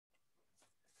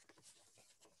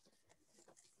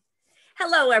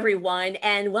Hello, everyone,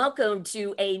 and welcome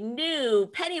to a new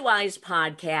PennyWise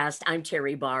podcast. I'm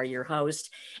Teri Barr, your host,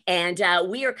 and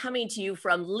we are coming to you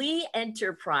from Lee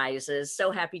Enterprises. So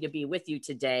happy to be with you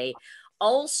today.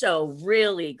 Also,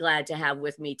 really glad to have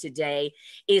with me today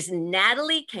is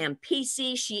Natalie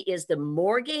Campisi. She is the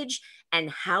mortgage and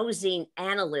housing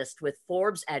analyst with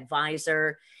Forbes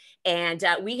Advisor, and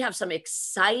we have some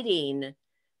exciting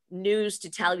news to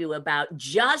tell you about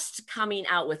just coming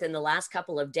out within the last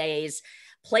couple of days,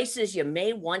 places you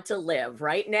may want to live,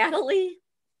 right, Natalie?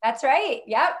 That's right.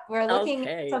 Yep. We're looking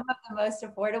at Okay. some of the most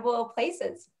affordable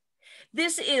places.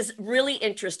 This is really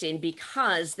interesting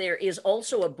because there is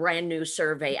also a brand new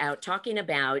survey out talking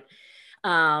about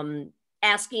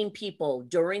asking people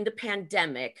during the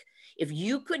pandemic, if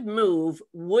you could move,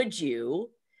 would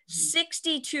you?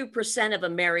 62% of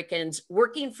Americans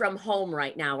working from home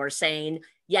right now are saying,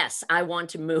 yes, I want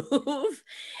to move.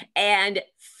 And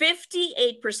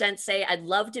 58% say, I'd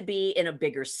love to be in a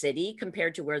bigger city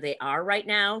compared to where they are right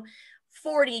now.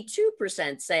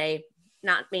 42% say,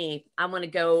 not me. I want to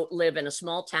go live in a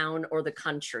small town or the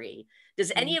country.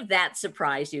 Does any of that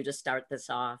surprise you to start this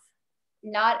off?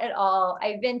 Not at all.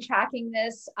 I've been tracking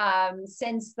this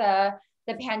since the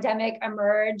pandemic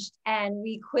emerged, and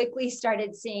we quickly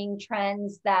started seeing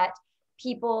trends that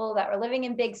people that were living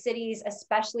in big cities,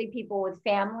 especially people with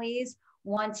families,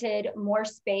 wanted more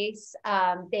space.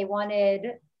 They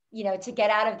wanted, to get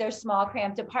out of their small,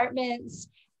 cramped apartments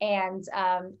and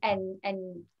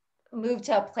move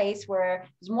to a place where it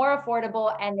was more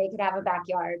affordable and they could have a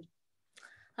backyard.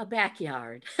 A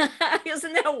backyard.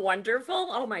 Isn't that wonderful?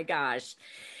 Oh my gosh.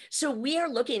 So we are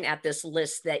looking at this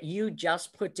list that you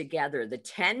just put together, the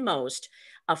 10 most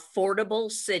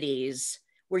affordable cities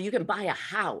where you can buy a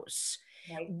house.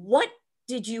 Right. What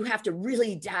did you have to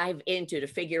really dive into to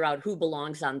figure out who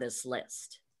belongs on this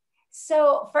list?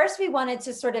 So first we wanted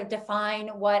to sort of define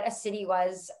what a city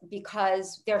was,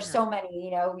 because there's so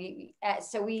many,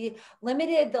 so we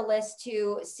limited the list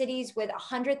to cities with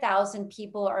 100,000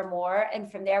 people or more. And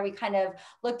from there, we kind of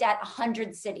looked at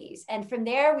 100 cities. And from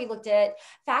there, we looked at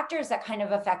factors that kind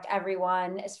of affect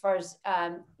everyone as far as,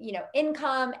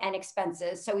 income and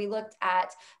expenses. So we looked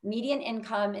at median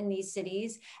income in these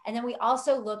cities. And then we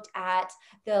also looked at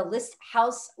the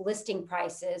house listing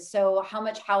prices. So how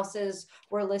much houses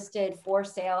were listed for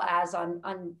sale as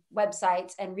on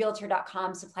websites, and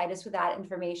realtor.com supplied us with that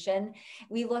information.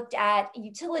 We looked at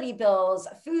utility bills,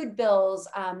 food bills,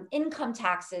 income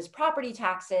taxes, property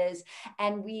taxes,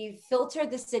 and we filtered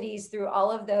the cities through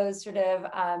all of those sort of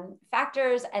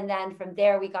factors. And then from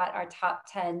there, we got our top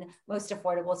 10 most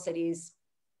affordable cities.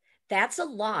 That's a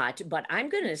lot, but I'm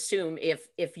going to assume if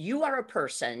you are a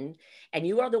person and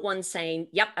you are the one saying,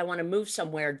 yep, I want to move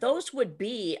somewhere, those would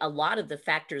be a lot of the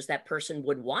factors that person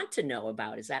would want to know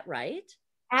about. Is that right?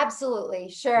 Absolutely.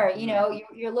 Sure.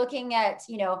 You're looking at,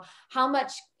 how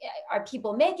much are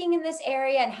people making in this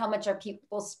area and how much are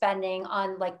people spending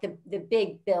on like the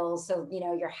big bills. So,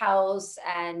 your house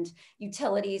and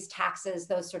utilities, taxes,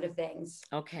 those sort of things.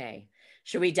 Okay.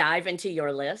 Should we dive into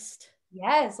your list?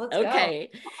 Yes, let's go. Okay.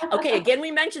 Again,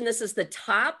 we mentioned this is the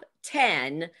top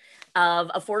 10 of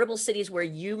affordable cities where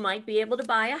you might be able to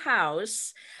buy a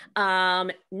house.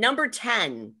 Number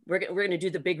 10, we're going to do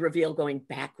the big reveal going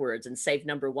backwards and save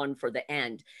number 1 for the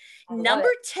end.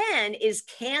 Number 10 is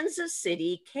Kansas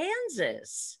City,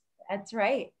 Kansas. That's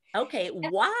right. Okay.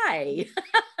 Why?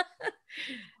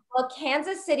 Well,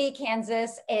 Kansas City,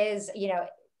 Kansas is,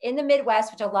 in the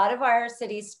Midwest, which a lot of our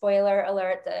cities, spoiler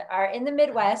alert, are in the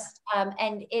Midwest,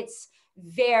 and it's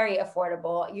very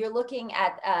affordable. You're looking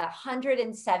at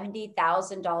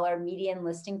 $170,000 median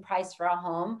listing price for a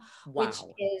home, which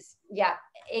is,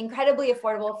 incredibly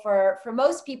affordable for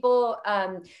most people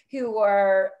who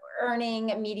are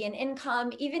earning median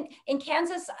income. Even in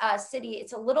Kansas City,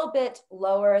 it's a little bit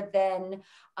lower than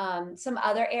some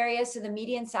other areas. So the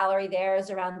median salary there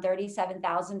is around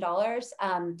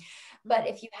 $37,000. But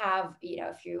if you have,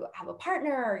 if you have a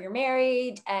partner or you're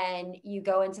married and you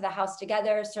go into the house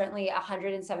together, certainly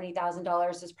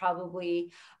 $170,000 is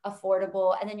probably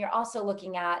affordable. And then you're also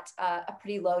looking at a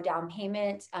pretty low down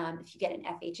payment. If you get an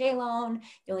FHA loan,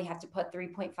 you only have to put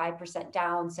 3.5%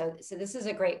 down. So this is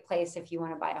a great place if you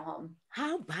want to buy a home.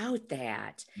 How about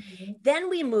that? Mm-hmm. Then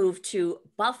we move to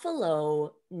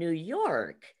Buffalo, New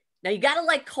York. Now you got to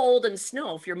like cold and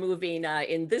snow if you're moving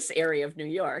in this area of New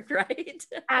York, right?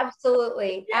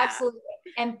 Absolutely. Yeah. Absolutely.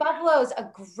 And Buffalo is a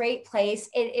great place.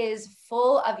 It is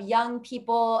full of young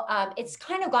people. It's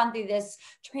kind of gone through this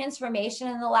transformation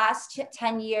in the last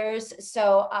 10 years.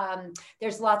 So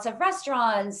there's lots of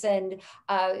restaurants and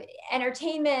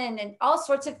entertainment and all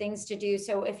sorts of things to do.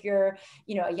 So if you're,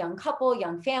 a young couple,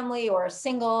 young family, or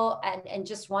single and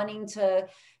just wanting to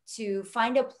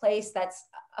find a place that's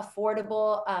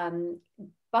affordable,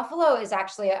 Buffalo is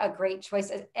actually a great choice.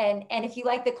 And if you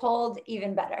like the cold,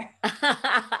 even better.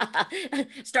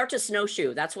 Start to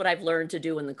snowshoe. That's what I've learned to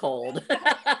do in the cold.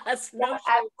 Yeah,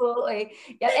 absolutely.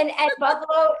 Yeah. And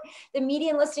Buffalo, the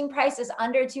median listing price is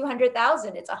under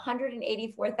 200,000. It's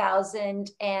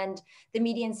 184,000. And the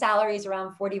median salary is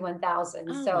around 41,000.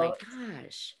 Oh so my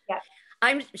gosh. Yeah.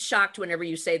 I'm shocked whenever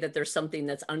you say that there's something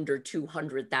that's under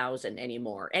 200,000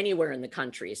 anymore, anywhere in the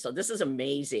country. So this is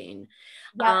amazing.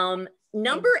 Yeah.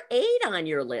 Number 8 on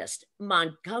your list,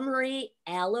 Montgomery,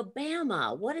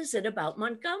 Alabama. What is it about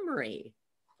Montgomery?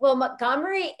 Well,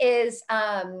 Montgomery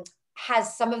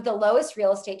has some of the lowest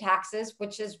real estate taxes,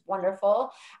 which is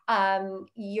wonderful.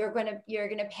 You're gonna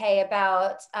pay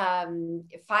about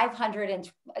 500,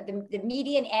 and the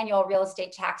median annual real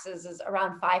estate taxes is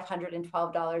around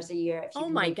 $512 a year. Oh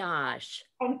my gosh!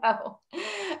 I know.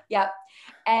 Yep.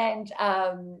 And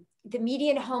the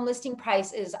median home listing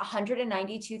price is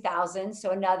 $192,000,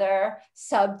 so another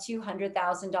sub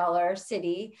 $200,000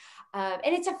 city. And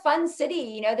it's a fun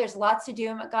city. There's lots to do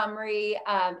in Montgomery.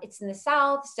 It's in the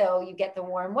South, so you get the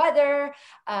warm weather.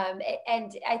 And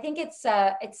I think it's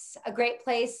a great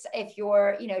place if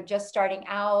you're, just starting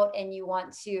out and you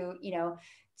want to,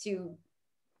 to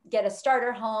get a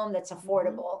starter home that's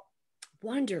affordable.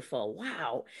 Wonderful.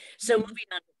 Wow. So moving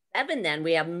on to 7, then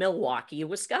we have Milwaukee,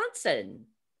 Wisconsin.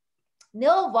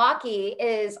 Milwaukee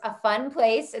is a fun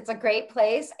place. It's a great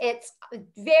place. It's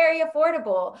very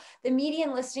affordable. The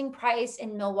median listing price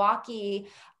in Milwaukee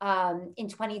in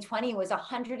 2020 was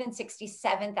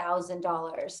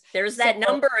 $167,000. There's that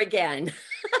number again.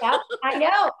 Yeah, I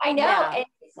know. Yeah. And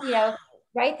it's,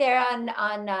 right there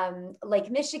on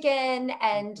Lake Michigan,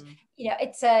 and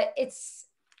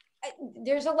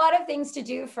there's a lot of things to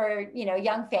do for,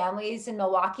 young families in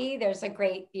Milwaukee. There's a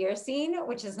great beer scene,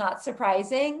 which is not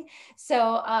surprising.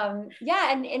 So,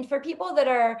 yeah. And for people that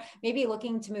are maybe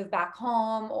looking to move back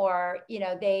home, or,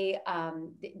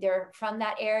 they're from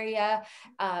that area,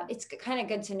 it's kind of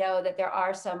good to know that there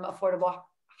are some affordable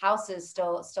houses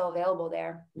still available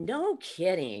there. No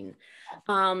kidding.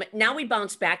 Now we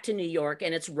bounce back to New York,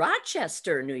 and it's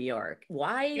Rochester, New York.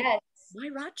 Why? Yes. Why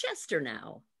Rochester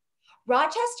now?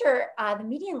 Rochester, the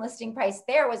median listing price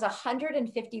there was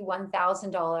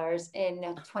 $151,000 in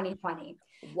 2020.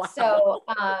 Wow. So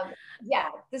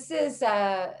yeah, this is,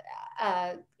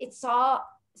 it saw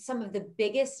some of the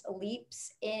biggest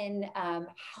leaps in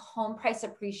home price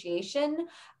appreciation,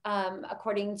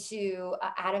 according to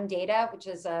Adam Data, which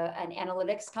is an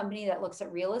analytics company that looks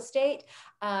at real estate.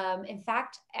 In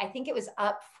fact, I think it was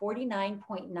up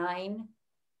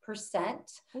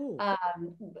 49.9%,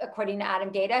 according to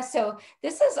Adam Data. So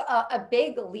this is a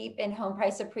big leap in home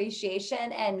price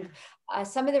appreciation. And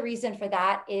some of the reason for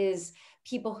that is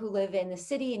people who live in the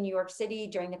city, in New York City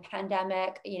during the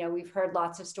pandemic. We've heard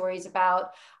lots of stories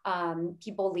about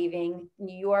people leaving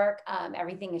New York.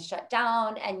 Everything is shut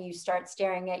down, and you start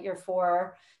staring at your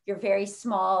very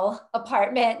small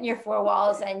apartment and your 4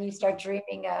 walls, and you start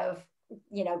dreaming of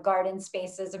garden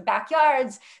spaces and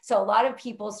backyards. So a lot of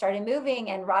people started moving,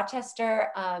 and Rochester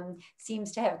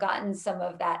seems to have gotten some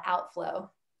of that outflow.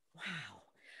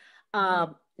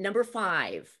 Wow. Number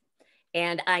 5.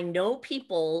 And I know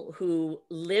people who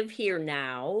live here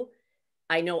now.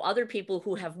 I know other people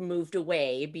who have moved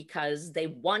away because they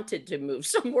wanted to move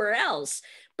somewhere else,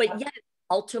 but yet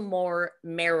Baltimore,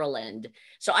 Maryland.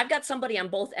 So I've got somebody on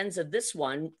both ends of this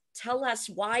one. Tell us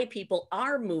why people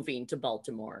are moving to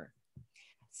Baltimore.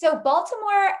 So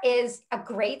Baltimore is a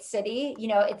great city.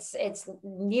 It's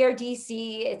near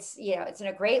DC. It's in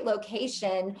a great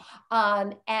location.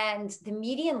 And the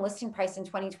median listing price in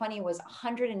 2020 was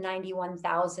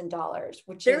 $191,000,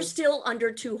 which they're still under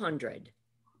 200.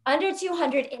 Under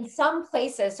 200 in some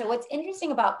places. So what's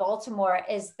interesting about Baltimore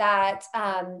is that,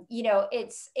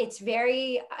 it's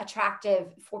very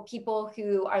attractive for people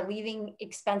who are leaving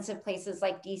expensive places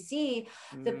like DC.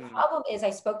 The problem is,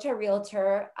 I spoke to a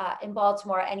realtor in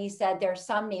Baltimore, and he said there are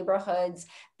some neighborhoods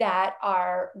that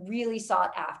are really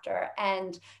sought after.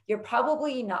 And you're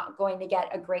probably not going to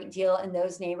get a great deal in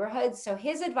those neighborhoods. So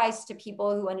his advice to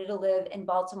people who wanted to live in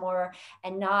Baltimore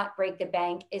and not break the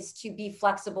bank is to be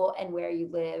flexible in where you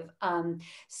live. And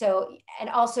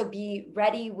also be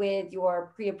ready with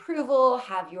your pre-approval,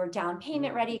 have your down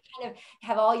payment ready, kind of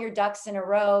have all your ducks in a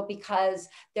row, because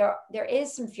there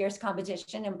is some fierce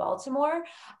competition in Baltimore.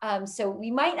 So we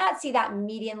might not see that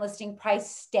median listing price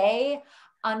stay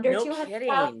under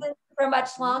 200,000 for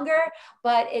much longer,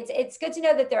 but it's good to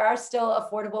know that there are still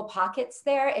affordable pockets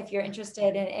there if you're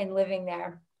interested in living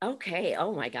there. Okay.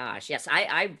 Oh my gosh. Yes,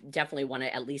 I definitely want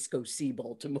to at least go see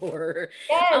Baltimore.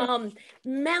 Yes.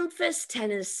 Memphis,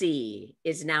 Tennessee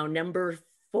is now number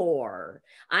 4.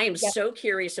 I am so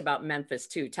curious about Memphis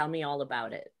too. Tell me all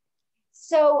about it.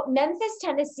 So Memphis,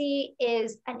 Tennessee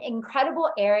is an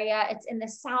incredible area. It's in the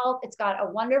South. It's got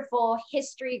a wonderful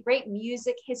history, great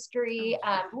music history,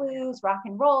 blues, rock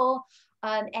and roll.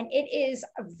 And it is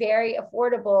very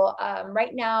affordable.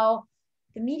 Right now,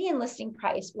 the median listing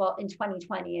price, well, in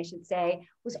 2020, I should say,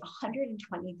 was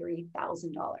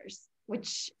 $123,000,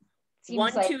 which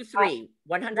seems like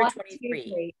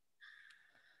 123.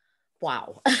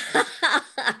 Wow.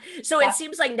 So it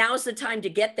seems like now's the time to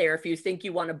get there if you think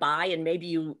you want to buy, and maybe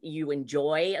you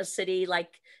enjoy a city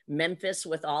like Memphis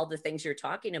with all the things you're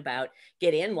talking about.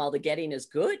 Get in while the getting is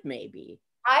good, maybe.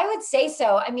 I would say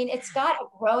so. I mean, it's got a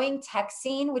growing tech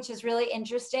scene, which is really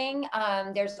interesting.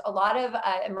 There's a lot of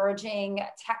emerging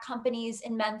tech companies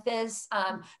in Memphis,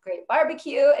 great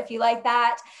barbecue, if you like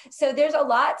that. So there's a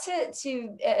lot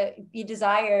to be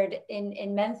desired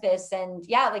in Memphis. And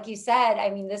yeah, like you said, I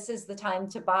mean, this is the time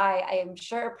to buy. I am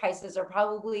sure prices are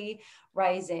probably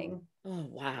rising. Oh,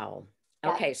 wow.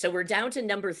 Okay, so we're down to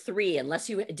number 3,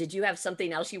 did you have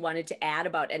something else you wanted to add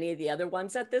about any of the other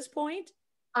ones at this point?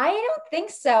 I don't think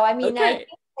so. I mean, I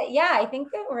think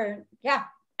that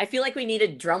I feel like we need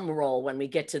a drum roll when we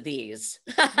get to these.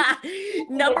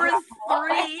 Number 3,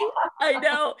 I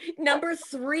know. Number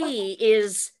 3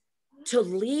 is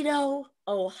Toledo,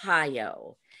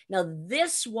 Ohio. Now,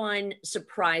 this one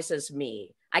surprises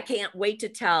me. I can't wait to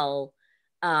tell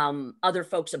other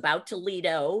folks about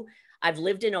Toledo. I've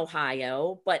lived in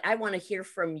Ohio, but I want to hear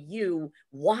from you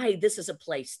why this is a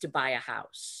place to buy a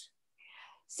house.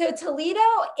 So Toledo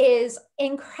is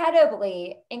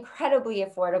incredibly, incredibly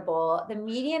affordable. The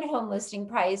median home listing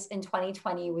price in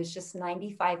 2020 was just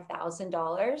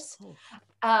 $95,000.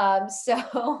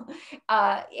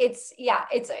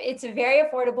 It's a very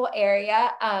affordable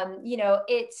area.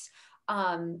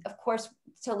 Of course,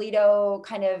 Toledo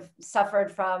kind of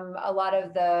suffered from a lot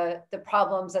of the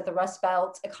problems that the Rust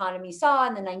Belt economy saw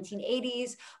in the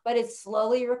 1980s, but it's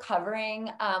slowly recovering,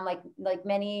 like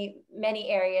many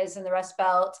areas in the Rust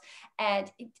Belt.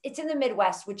 And it's in the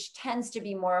Midwest, which tends to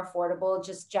be more affordable,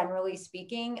 just generally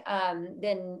speaking,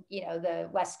 than the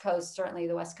West Coast, certainly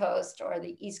the West Coast or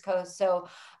the East Coast. So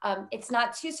it's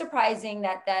not too surprising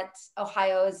that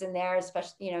Ohio is in there,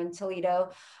 especially in Toledo.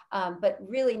 But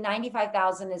really,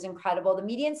 95,000 is incredible.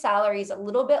 The median salary is a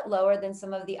little bit lower than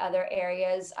some of the other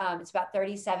areas. It's about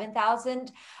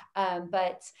 37,000.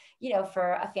 But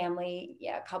for a family,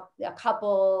 a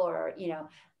couple, or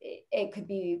it could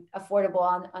be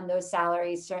affordable on those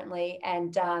salaries, certainly.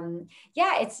 And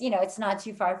it's not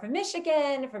too far from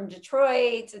Michigan, from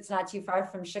Detroit. It's not too far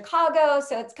from Chicago.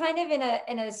 So it's kind of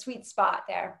in a sweet spot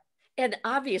there. And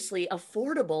obviously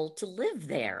affordable to live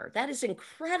there. That is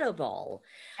incredible.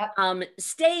 Yep.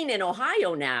 Staying in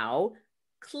Ohio now,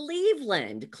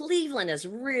 Cleveland has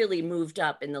really moved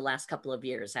up in the last couple of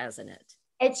years, hasn't it?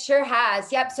 It sure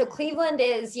has. Yep. So Cleveland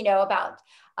is, about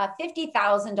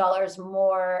 $50,000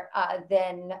 more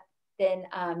than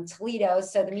Toledo.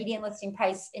 So the median listing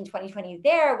price in 2020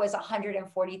 there was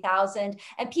 $140,000,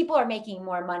 and people are making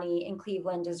more money in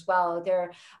Cleveland as well.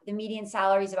 The median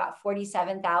salary is about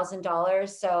 $47,000.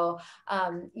 So,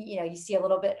 you see a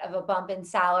little bit of a bump in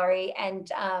salary,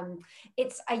 and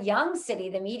it's a young city.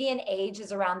 The median age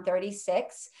is around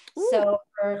 36. Ooh. So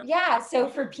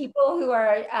for people who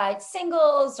are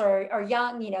singles or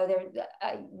young, they're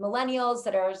millennials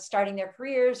that are starting their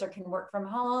careers or can work from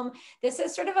home, this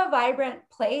is sort of a vibrant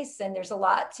place, and there's a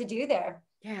lot to do there.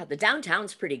 Yeah, the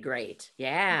downtown's pretty great.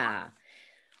 Yeah.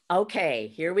 Okay,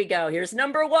 here we go. Here's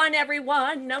number 1,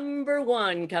 everyone. Number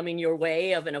 1 coming your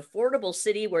way of an affordable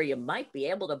city where you might be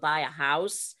able to buy a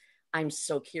house. I'm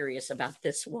so curious about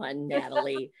this one,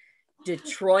 Natalie.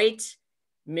 Detroit,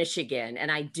 Michigan.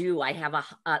 And I have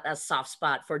a soft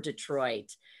spot for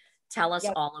Detroit. Tell us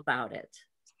all about it.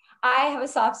 I have a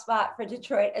soft spot for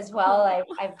Detroit as well.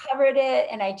 I've covered it,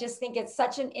 and I just think it's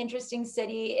such an interesting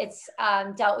city. It's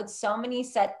dealt with so many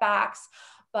setbacks,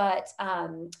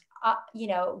 you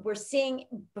know, we're seeing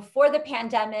before the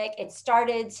pandemic, it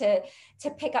started to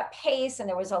pick up pace, and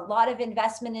there was a lot of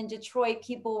investment in Detroit.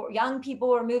 Young people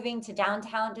were moving to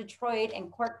downtown Detroit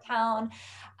and Corktown.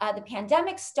 The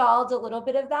pandemic stalled a little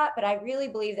bit of that, but I really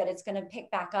believe that it's going to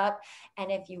pick back up.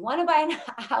 And if you want to buy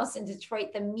a house in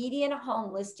Detroit, the median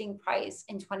home listing price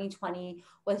in 2020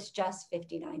 was just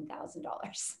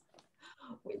 $59,000,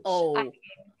 which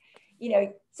you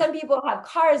know, some people have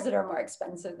cars that are more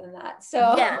expensive than that.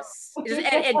 So yes,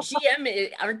 and GM,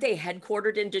 aren't they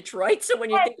headquartered in Detroit? So when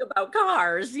you think about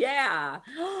cars, yeah,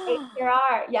 there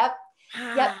are. Yep.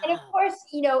 wow. Yep. And of course,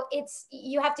 you know,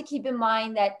 you have to keep in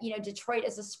mind that, you know, Detroit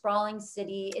is a sprawling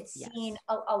city. It's seen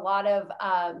a lot of,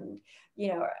 you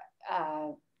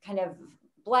know, kind of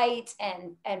blight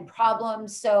and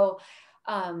problems. So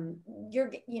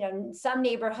you know, some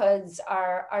neighborhoods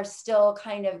are still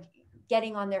kind of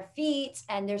getting on their feet,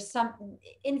 and there's some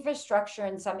infrastructure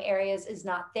in some areas is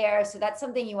not there. So that's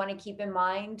something you want to keep in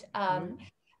mind.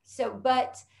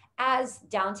 But as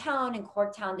downtown and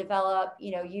Corktown develop,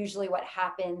 you know, usually what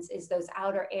happens is those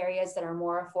outer areas that are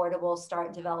more affordable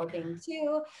start developing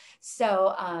too.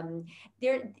 So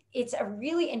it's a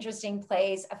really interesting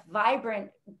place, a vibrant,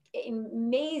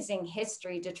 amazing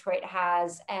history Detroit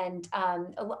has, and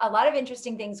a lot of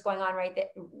interesting things going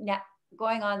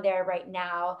on there right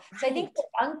now. So I think for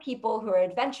young people who are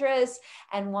adventurous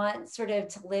and want sort of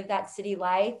to live that city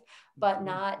life, but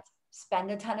not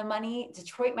spend a ton of money,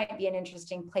 Detroit might be an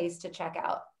interesting place to check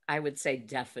out. I would say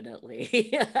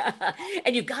definitely.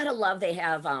 And you've got to love, they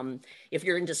have, if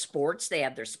you're into sports, they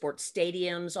have their sports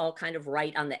stadiums all kind of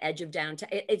right on the edge of downtown.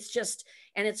 It's just,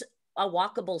 and it's a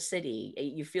walkable city.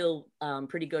 You feel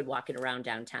pretty good walking around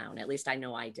downtown. At least I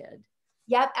know I did.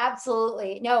 Yep,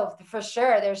 absolutely. No, for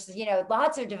sure. There's, you know,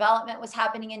 lots of development was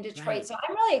happening in Detroit. Right. So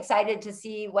I'm really excited to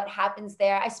see what happens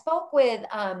there. I spoke with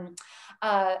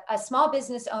a small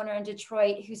business owner in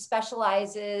Detroit who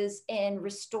specializes in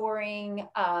restoring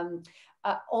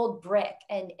old brick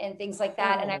and things like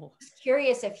that. And I was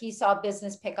curious if he saw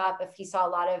business pick up, if he saw a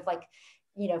lot of, like,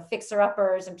 you know,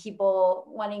 fixer-uppers and people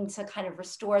wanting to kind of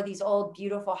restore these old,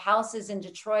 beautiful houses in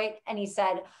Detroit. And he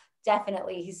said,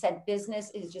 definitely. He said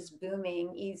business is just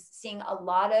booming. He's seeing a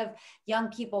lot of young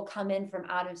people come in from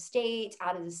out of state,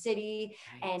 out of the city,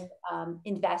 and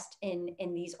invest in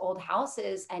these old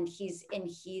houses. And he's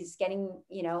getting,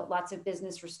 you know, lots of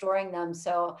business restoring them.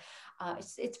 So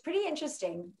it's pretty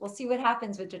interesting. We'll see what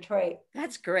happens with Detroit.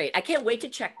 That's great. I can't wait to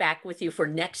check back with you for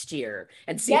next year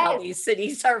and see how these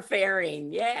cities are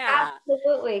faring. Yeah.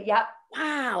 Absolutely. Yep.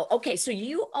 Wow. Okay. So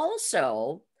you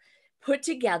also put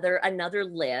together another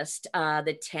list,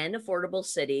 the 10 affordable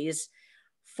cities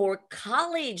for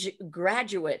college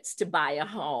graduates to buy a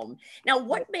home. Now,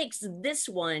 what makes this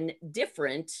one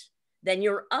different than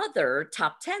your other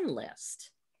top 10 list?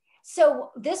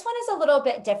 So this one is a little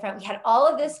bit different. We had all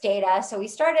of this data. So we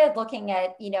started looking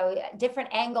at, you know, different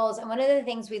angles. And one of the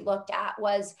things we looked at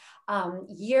was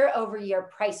year over year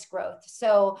price growth.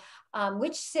 So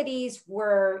which cities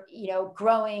were, you know,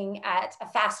 growing at a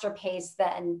faster pace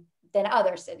than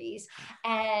other cities.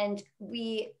 And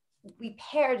we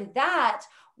paired that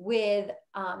with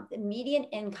the median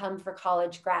income for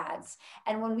college grads.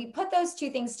 And when we put those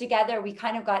two things together, we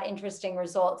kind of got interesting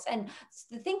results. And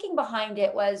the thinking behind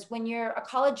it was, when you're a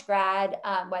college grad,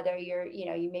 whether you're, you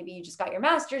know, maybe you just got your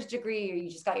master's degree or you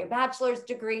just got your bachelor's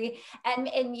degree,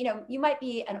 and you know, you might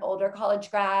be an older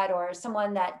college grad or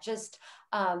someone that just,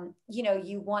 you know,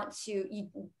 you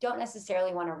don't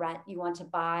necessarily want to rent, you want to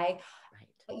buy.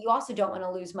 But you also don't want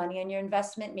to lose money on your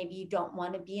investment. Maybe you don't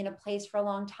want to be in a place for a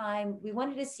long time. We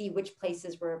wanted to see which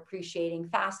places were appreciating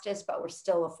fastest, but were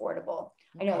still affordable.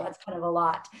 I know that's kind of a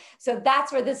lot. So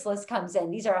that's where this list comes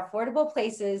in. These are affordable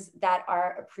places that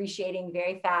are appreciating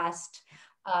very fast,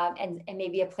 and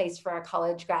maybe a place for a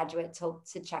college graduate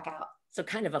to check out. So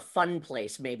kind of a fun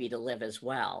place maybe to live as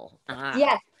well.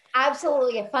 Yes,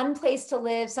 absolutely. A fun place to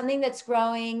live, something that's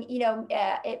growing. You know,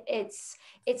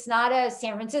 it's not a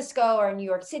San Francisco or New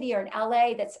York City or an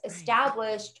LA that's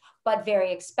established, but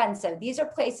very expensive. These are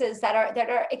places that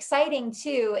are exciting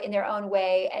too in their own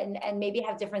way, and maybe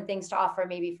have different things to offer,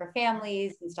 maybe for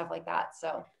families and stuff like that.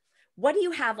 So what do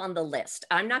you have on the list?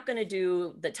 I'm not going to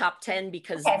do the top 10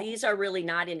 because these are really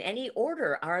not in any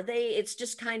order, are they? It's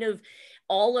just kind of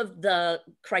all of the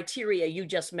criteria you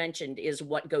just mentioned is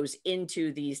what goes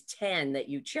into these 10 that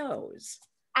you chose.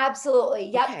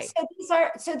 Absolutely. Yep. Okay.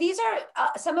 So these are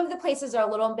some of the places are a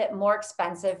little bit more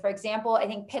expensive. For example, I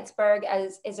think Pittsburgh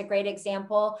is a great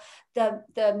example.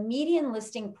 The median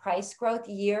listing price growth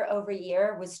year over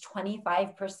year was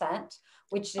 25%,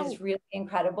 which is really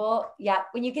incredible. Yeah.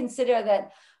 When you consider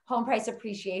that home price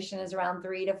appreciation is around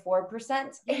 3 to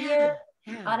 4% a Yeah. year.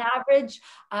 Yeah. On average.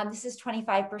 This is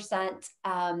 25%.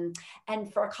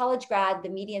 And for a college grad, the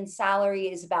median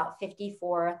salary is about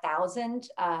 54,000,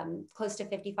 close to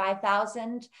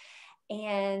 55,000.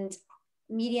 And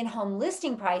median home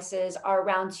listing prices are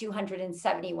around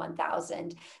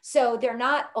 271,000. So they're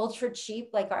not ultra cheap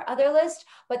like our other list,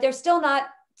 but they're still not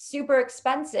super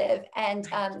expensive. And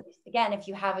again, if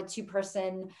you have a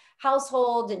 2-person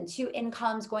household and 2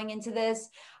 incomes going into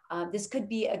this could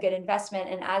be a good investment.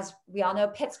 And as we all know,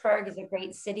 Pittsburgh is a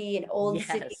great city, an old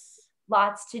city,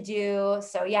 lots to do.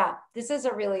 So yeah, this is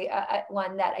a really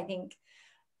one that I think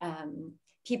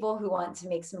people who want to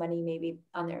make some money maybe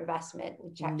on their investment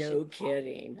would check. No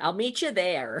kidding. I'll meet you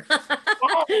there. Yes,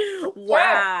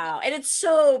 Wow. Sure. And it's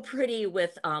so pretty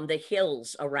with the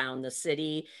hills around the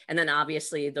city. And then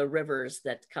obviously the rivers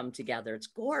that come together. It's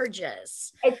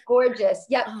gorgeous. It's gorgeous.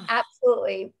 Yep,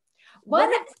 absolutely.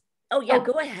 Oh yeah,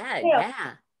 go ahead.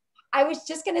 Yeah. I was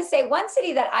just going to say one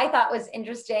city that I thought was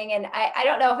interesting, and I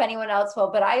don't know if anyone else will,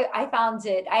 but I found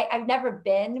it, I've never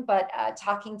been, but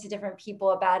talking to different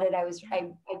people about it, I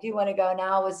do want to go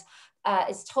now, is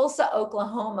Tulsa,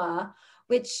 Oklahoma,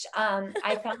 which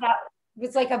I found out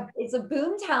was it's a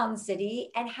boomtown city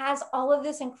and has all of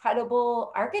this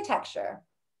incredible architecture.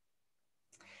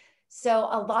 So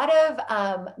a lot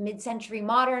of mid-century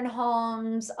modern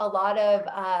homes, a lot of,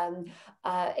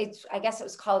 I guess it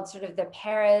was called sort of the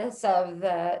Paris of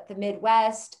the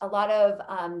Midwest, a lot of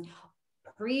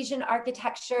Parisian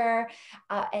architecture.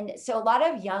 And so a lot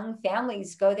of young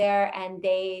families go there and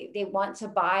they want to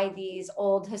buy these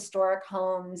old historic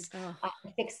homes,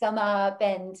 fix them up.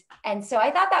 And so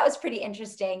I thought that was pretty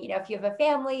interesting. You know, if you have a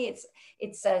family,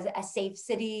 it's a safe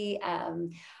city,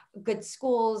 good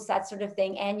schools, that sort of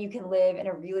thing. And you can live in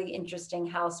a really interesting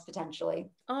house potentially.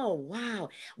 Oh, wow.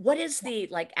 What is the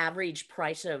average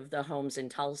price of the homes in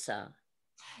Tulsa?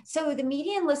 So the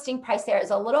median listing price there is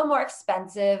a little more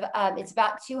expensive. It's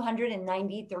about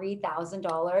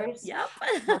 $293,000. Yep.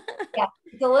 Yeah,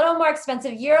 it's a little more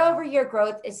expensive. Year over year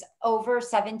growth is over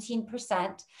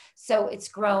 17%. So it's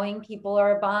growing. People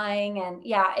are buying, and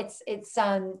yeah,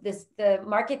 the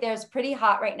market there is pretty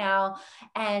hot right now.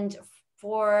 And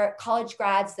for college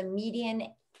grads, the median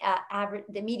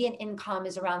income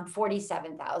is around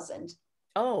 47,000.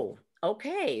 Oh,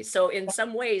 okay. So in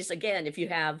some ways, again, if you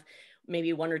have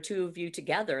maybe 1 or 2 of you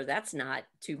together, that's not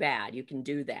too bad. You can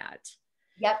do that.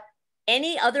 Yep.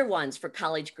 Any other ones for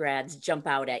college grads jump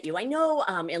out at you? I know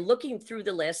in looking through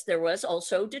the list, there was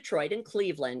also Detroit and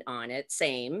Cleveland on it,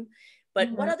 same.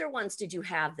 But what other ones did you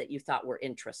have that you thought were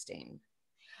interesting?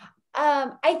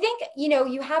 I think,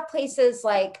 you have places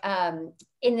like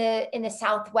in the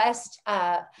Southwest,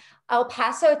 El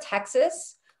Paso,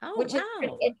 Texas, which is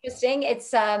pretty interesting.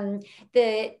 It's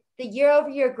the year over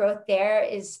year growth there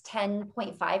is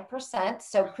 10.5%.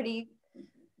 So pretty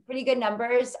good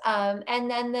numbers. And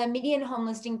then the median home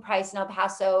listing price in El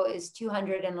Paso is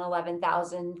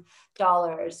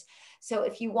 $211,000. So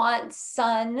if you want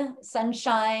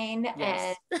sunshine,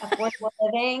 and affordable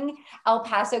living, El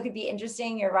Paso could be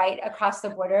interesting. You're right across the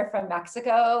border from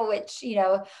Mexico, which, so you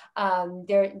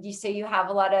have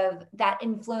a lot of that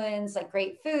influence, like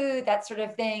great food, that sort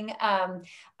of thing.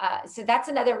 So that's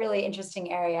another really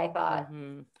interesting area, I thought.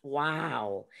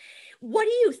 Wow. What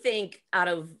do you think out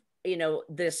of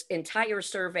this entire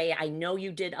survey? I know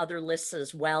you did other lists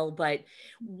as well, but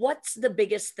what's the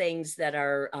biggest things that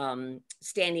are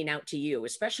standing out to you,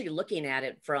 especially looking at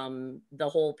it from the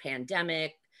whole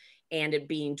pandemic and it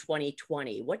being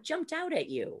 2020? What jumped out at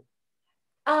you?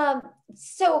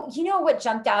 So, what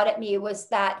jumped out at me was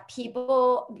that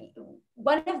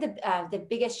one of the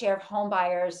biggest share of home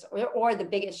buyers, or the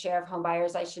biggest share of home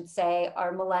buyers, I should say,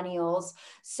 are millennials.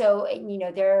 So,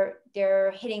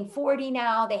 they're hitting 40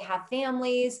 now, they have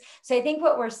families. So I think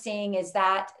what we're seeing is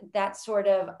that sort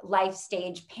of life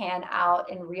stage pan out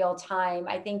in real time.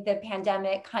 I think the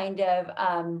pandemic kind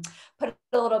of put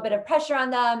a little bit of pressure on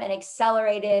them and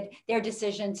accelerated their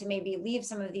decision to maybe leave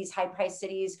some of these high price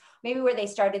cities, maybe where they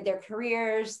started their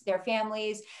careers, their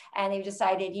families, and they've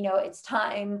decided, it's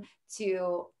time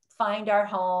to find our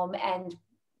home. And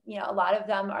a lot of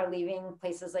them are leaving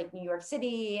places like New York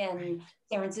City and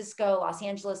San Francisco, Los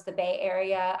Angeles, the Bay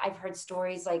Area. I've heard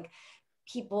stories like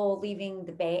people leaving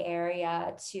the Bay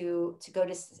Area to go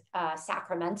to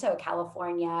Sacramento,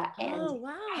 California, and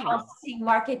the housing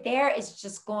market there is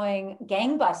just going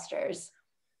gangbusters.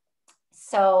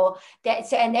 So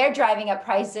and they're driving up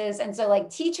prices. And so like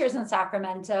teachers in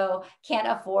Sacramento can't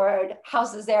afford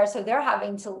houses there. So they're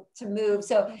having to move.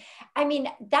 So, I mean,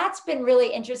 that's been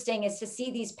really interesting, is to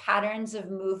see these patterns of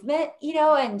movement, you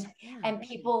know, and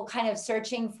people kind of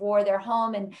searching for their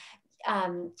home. And,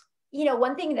 you know,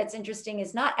 one thing that's interesting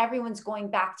is not everyone's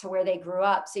going back to where they grew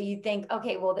up. So you think,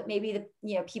 okay, well, that maybe the,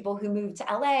 you know, people who moved to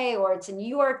LA or to New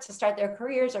York to start their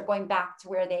careers are going back to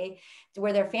where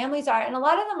their families are. And a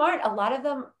lot of them aren't. A lot of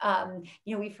them,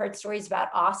 you know, we've heard stories about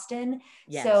Austin.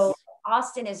 Yes. So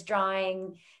Austin is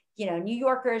drawing, you know, New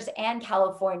Yorkers and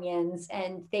Californians,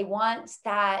 and they want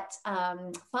that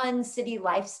fun city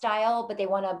lifestyle, but they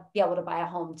want to be able to buy a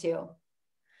home too.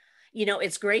 You know,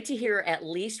 it's great to hear, at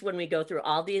least when we go through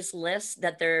all these lists,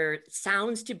 that there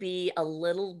sounds to be a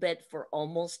little bit for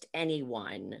almost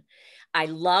anyone. I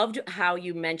loved how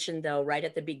you mentioned, though, right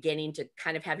at the beginning, to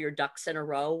kind of have your ducks in a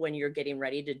row when you're getting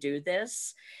ready to do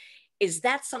this. Is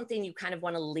that something you kind of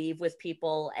want to leave with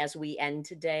people as we end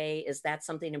today? Is that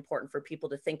something important for people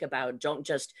to think about? Don't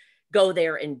just go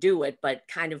there and do it, but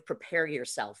kind of prepare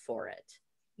yourself for it.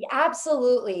 Yeah,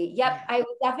 absolutely. Yep. I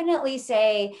would definitely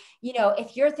say, you know,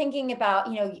 if you're thinking about,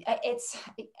 you know, it's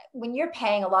when you're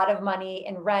paying a lot of money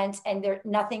in rent and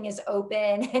nothing is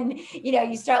open, and, you know,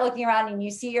 you start looking around and you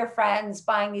see your friends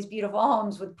buying these beautiful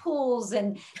homes with pools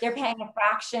and they're paying a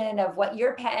fraction of what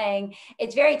you're paying.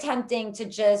 It's very tempting to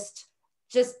just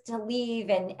to leave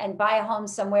and buy a home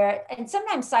somewhere, and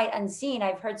sometimes sight unseen.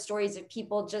 I've heard stories of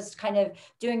people just kind of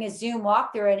doing a Zoom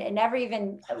walkthrough and never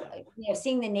even, you know,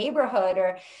 seeing the neighborhood.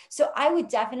 Or so I would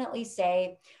definitely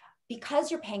say, because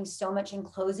you're paying so much in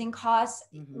closing costs,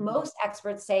 most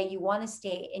experts say you want to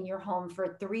stay in your home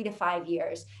for 3 to 5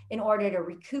 years in order to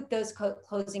recoup those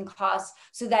closing costs,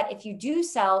 so that if you do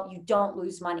sell, you don't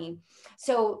lose money.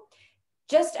 So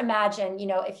just imagine, you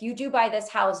know, if you do buy this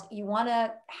house, you want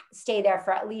to stay there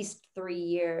for at least 3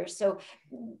 years. So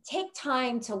take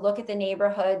time to look at the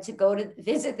neighborhood, to go to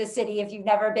visit the city if you've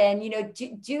never been, you know,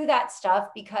 do that stuff,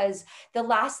 because the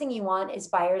last thing you want is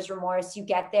buyer's remorse. You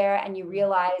get there and you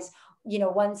realize, you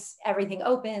know, once everything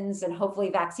opens and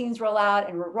hopefully vaccines roll out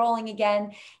and we're rolling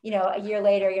again, you know, a year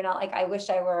later, you're not like, I wish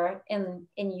I were in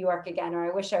New York again, or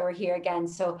I wish I were here again.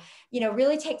 So, you know,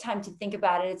 really take time to think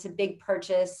about it. It's a big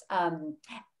purchase.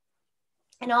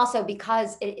 And also,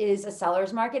 because it is a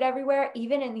seller's market everywhere,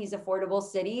 even in these affordable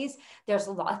cities, there's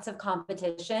lots of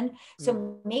competition.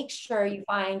 So make sure you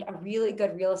find a really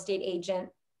good real estate agent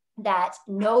that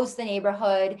knows the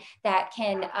neighborhood, that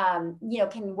can, you know,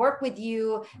 can work with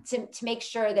you to make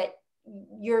sure that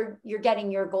you're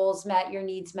getting your goals met, your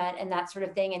needs met, and that sort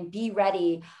of thing. And be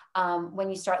ready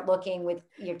when you start looking with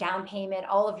your down payment,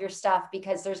 all of your stuff,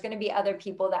 because there's going to be other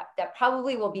people that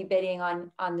probably will be bidding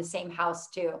on the same house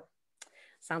too.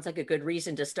 Sounds like a good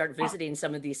reason to start visiting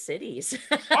some of these cities.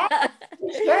 Yeah,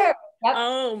 sure. Yep.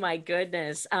 Oh my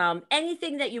goodness.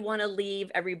 Anything that you want to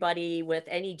leave everybody with,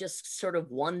 any just sort of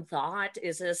one thought?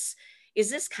 Is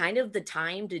this kind of the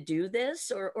time to do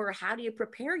this, or how do you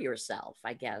prepare yourself,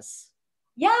 I guess?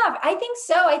 Yeah, I think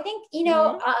so. I think, you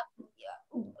know,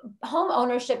 home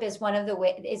ownership is one of the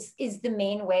is the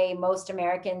main way most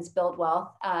Americans build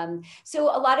wealth. So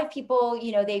a lot of people,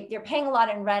 you know, they're paying a lot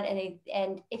in rent,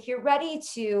 and if you're ready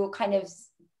to kind of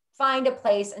find a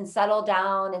place and settle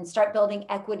down and start building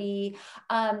equity,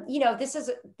 you know,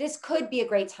 this could be a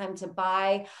great time to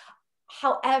buy.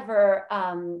 However,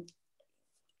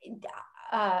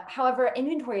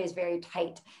 inventory is very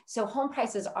tight. So home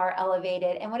prices are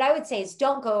elevated. And what I would say is,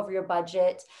 don't go over your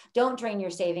budget. Don't drain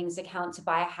your savings account to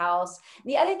buy a house.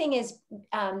 The other thing is,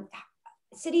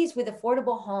 cities with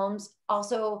affordable homes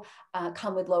also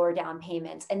come with lower down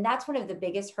payments. And that's one of the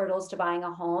biggest hurdles to buying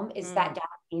a home, is that down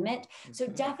payment. So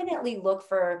definitely look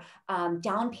for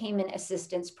down payment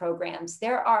assistance programs.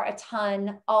 There are a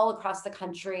ton all across the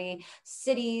country,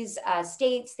 cities,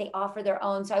 states, they offer their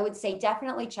own. So I would say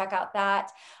definitely check out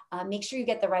that. Make sure you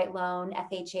get the right loan.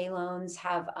 FHA loans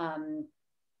have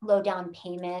low down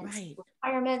payment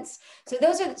requirements. So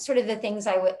those are sort of the things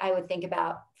I would think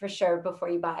about for sure before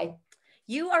you buy.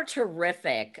 You are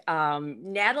terrific.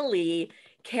 Natalie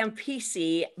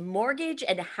Campisi, mortgage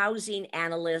and housing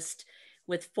analyst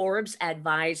with Forbes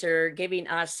Advisor, giving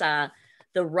us the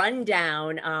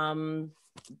rundown,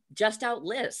 just out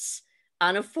lists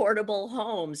on affordable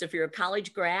homes if you're a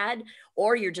college grad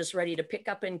or you're just ready to pick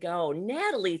up and go.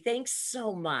 Natalie, thanks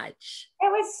so much. It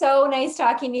was so nice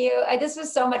talking to you. This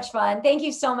was so much fun. Thank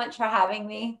you so much for having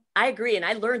me. I agree. And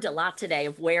I learned a lot today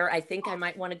of where I think I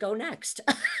might want to go next.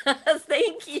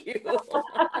 Thank you.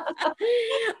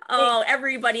 Oh,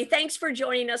 everybody, thanks for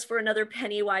joining us for another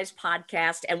PennyWise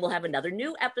podcast. And we'll have another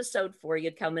new episode for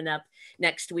you coming up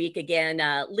next week. Again,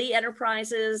 Lee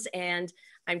Enterprises, and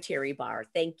I'm Teri Barr.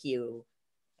 Thank you.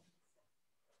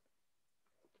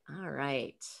 All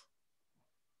right.